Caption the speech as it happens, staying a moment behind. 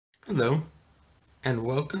Hello, and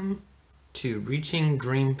welcome to Reaching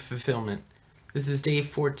Dream Fulfillment. This is day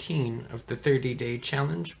 14 of the 30-day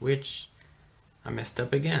challenge, which I messed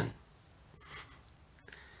up again.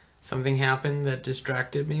 Something happened that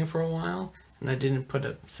distracted me for a while, and I didn't put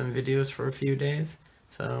up some videos for a few days.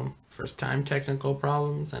 So, first time technical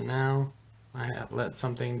problems, and now I have let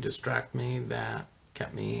something distract me that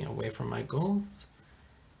kept me away from my goals.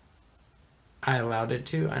 I allowed it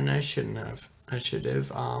to, and I shouldn't have. I should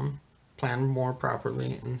have planned more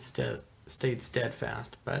properly and stayed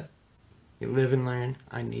steadfast. But you live and learn.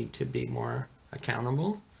 I need to be more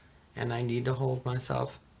accountable, and I need to hold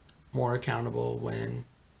myself more accountable when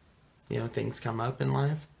things come up in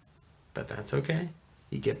life. But that's okay.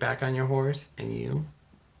 You get back on your horse and you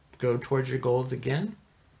go towards your goals again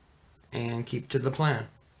and keep to the plan.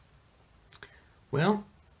 Well,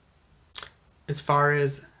 as far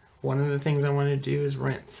as one of the things I want to do is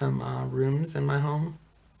rent some rooms in my home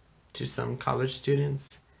to some college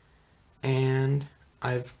students, and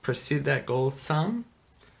I've pursued that goal some.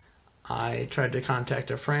 I tried to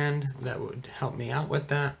contact a friend that would help me out with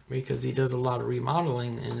that because he does a lot of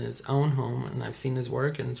remodeling in his own home, and I've seen his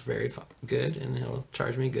work and it's very good, and he'll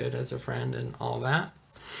charge me good as a friend and all that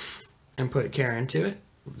and put care into it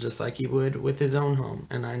just like he would with his own home,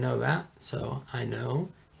 and I know that, so I know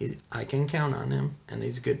I can count on him, and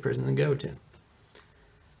he's a good person to go to.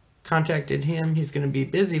 Contacted him. He's going to be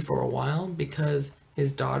busy for a while because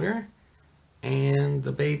his daughter and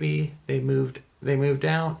the baby, they moved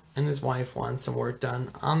out, and his wife wants some work done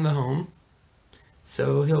on the home,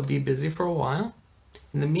 so he'll be busy for a while.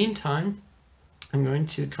 In the meantime, I'm going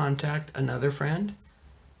to contact another friend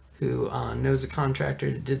who knows a contractor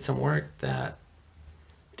who did some work that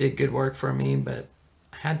did good work for me, but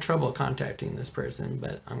had trouble contacting this person.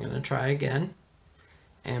 But I'm going to try again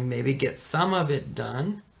and maybe get some of it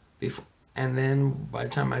done before, and then by the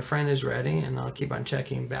time my friend is ready, and I'll keep on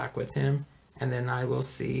checking back with him, and then I will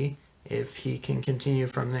see if he can continue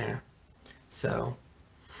from there. So,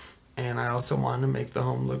 and I also want to make the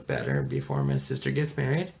home look better before my sister gets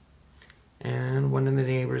married, and one of the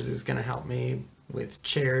neighbors is going to help me with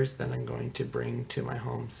chairs that I'm going to bring to my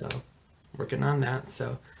home, so working on that.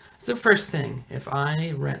 So it's the first thing. If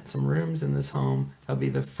I rent some rooms in this home, that'll be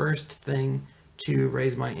the first thing to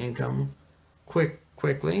raise my income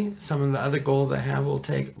quickly. Some of the other goals I have will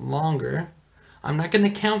take longer. I'm not going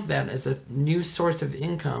to count that as a new source of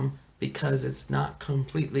income because it's not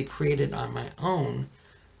completely created on my own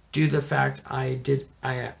due to the fact I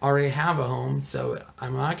already have a home, so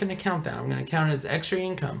I'm not going to count that. I'm going to count it as extra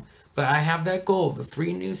income. But I have that goal, the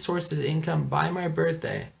 3 new sources of income by my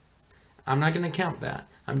birthday. I'm not going to count that.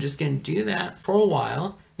 I'm just going to do that for a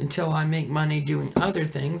while until I make money doing other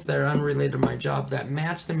things that are unrelated to my job that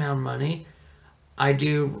match the amount of money I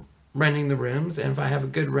do renting the rooms. And if I have a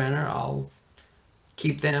good renter, I'll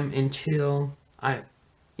keep them until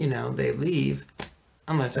they leave.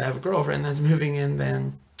 Unless I have a girlfriend that's moving in,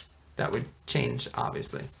 then that would change,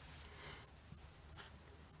 obviously.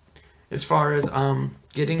 As far as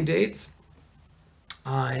getting dates,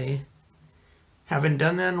 I haven't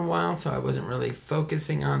done that in a while, so I wasn't really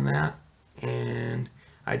focusing on that. And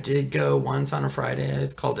I did go once on a Friday. I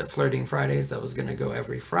called it Flirting Fridays. That was going to go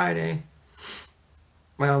every Friday.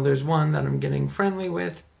 Well, there's one that I'm getting friendly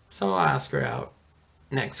with, so I'll ask her out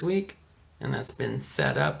next week. And that's been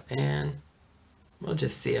set up, and we'll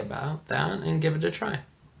just see about that and give it a try.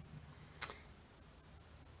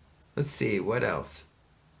 Let's see, what else?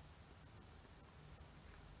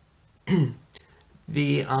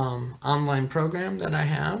 The online program that I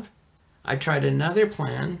have, I tried another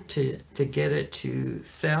plan to get it to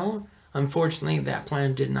sell. Unfortunately, that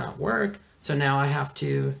plan did not work, so now I have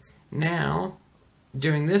to,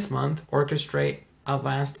 during this month, orchestrate a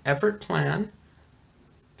last effort plan.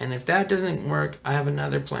 And if that doesn't work, I have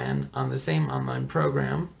another plan on the same online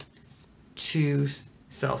program to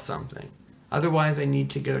sell something. Otherwise, I need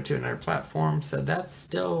to go to another platform, so that's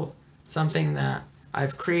still something that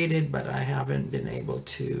I've created, but I haven't been able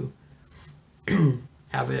to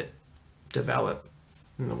have it develop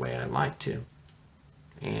in the way I'd like to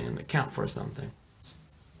and account for something.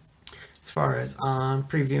 As far as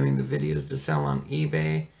previewing the videos to sell on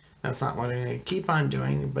eBay, that's not what I'm going to keep on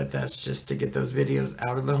doing, but that's just to get those videos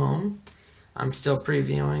out of the home. I'm still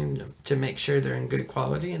previewing to make sure they're in good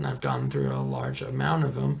quality, and I've gone through a large amount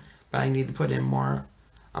of them, but I need to put in more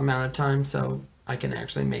amount of time so I can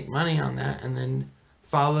actually make money on that, and then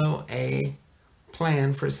follow a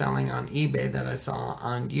plan for selling on eBay that I saw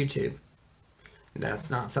on YouTube.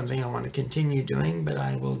 That's not something I want to continue doing, but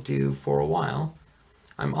I will do for a while.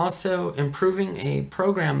 I'm also improving a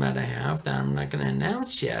program that I have that I'm not going to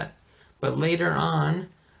announce yet, but later on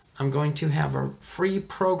I'm going to have a free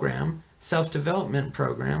program, self-development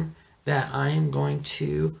program, that I am going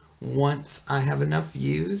to, once I have enough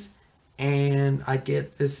views and I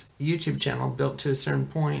get this YouTube channel built to a certain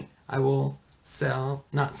point, I will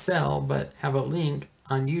not sell, but have a link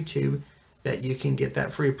on YouTube that you can get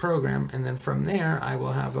that free program, and then from there I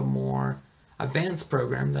will have a more advanced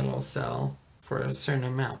program that I'll sell for a certain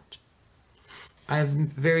amount. I have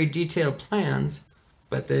very detailed plans,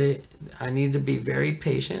 but I need to be very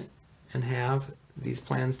patient and have these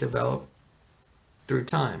plans develop through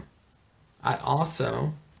time. I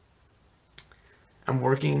also am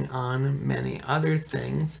working on many other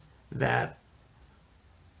things that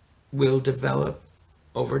will develop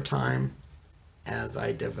over time as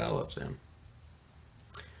I develop them.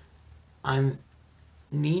 I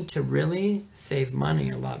need to really save money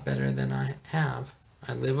a lot better than I have.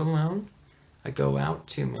 I live alone. I go out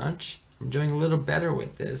too much. I'm doing a little better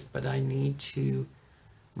with this, but I need to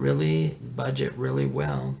really budget really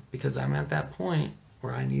well, because I'm at that point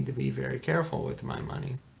where I need to be very careful with my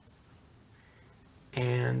money.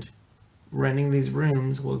 And renting these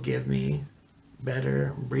rooms will give me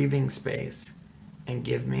better breathing space and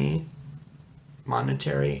give me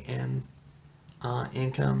monetary and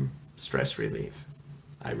income stress relief.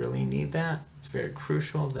 I really need that. It's very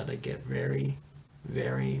crucial that I get very,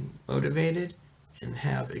 very motivated and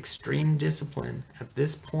have extreme discipline at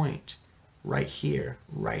this point, right here,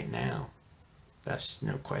 right now. That's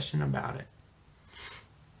no question about it.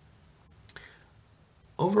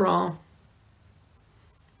 Overall,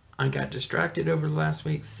 I got distracted over the last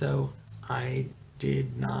week, so I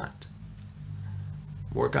did not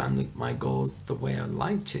work on my goals the way I would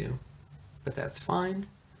like to, but that's fine.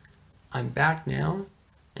 I'm back now,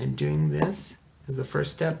 and doing this is the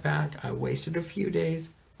first step back. I wasted a few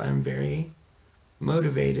days, but I'm very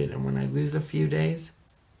motivated, and when I lose a few days,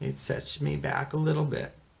 it sets me back a little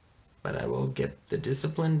bit. But I will get the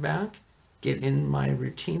discipline back, get in my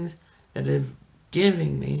routines that have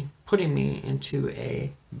putting me into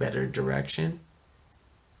a better direction,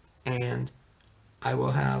 and I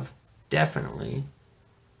will have definitely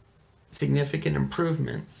significant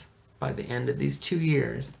improvements by the end of these 2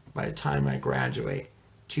 years, by the time I graduate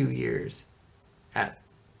 2 years at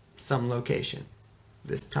some location.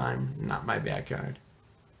 This time, not my backyard.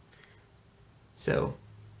 So,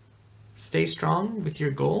 stay strong with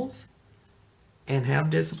your goals and have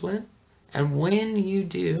discipline. And when you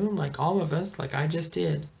do, like all of us, like I just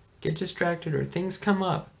did, get distracted or things come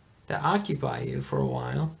up that occupy you for a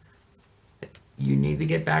while, you need to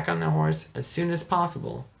get back on the horse as soon as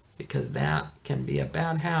possible, because that can be a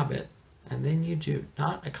bad habit, and then you do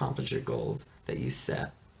not accomplish your goals that you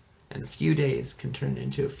set. And a few days can turn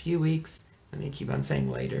into a few weeks, and they keep on saying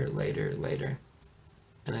later, later, later,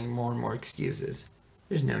 and then more and more excuses.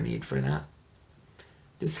 There's no need for that.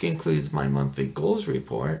 This concludes my monthly goals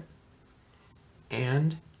report,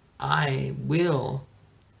 and I will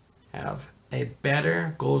have a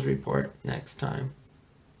better goals report next time.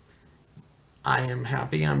 I am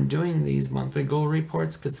happy I'm doing these monthly goal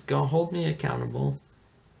reports because it's going to hold me accountable,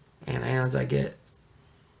 and as I get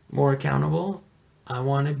more accountable, I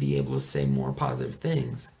want to be able to say more positive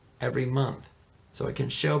things every month so I can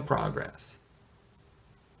show progress,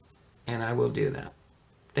 and I will do that.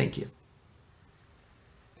 Thank you.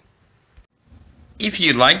 If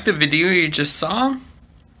you liked the video you just saw,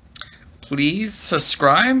 please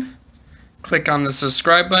subscribe. Click on the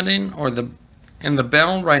subscribe button and the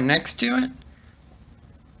bell right next to it.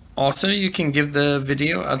 Also, you can give the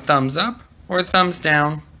video a thumbs up or a thumbs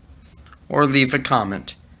down or leave a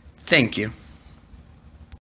comment. Thank you.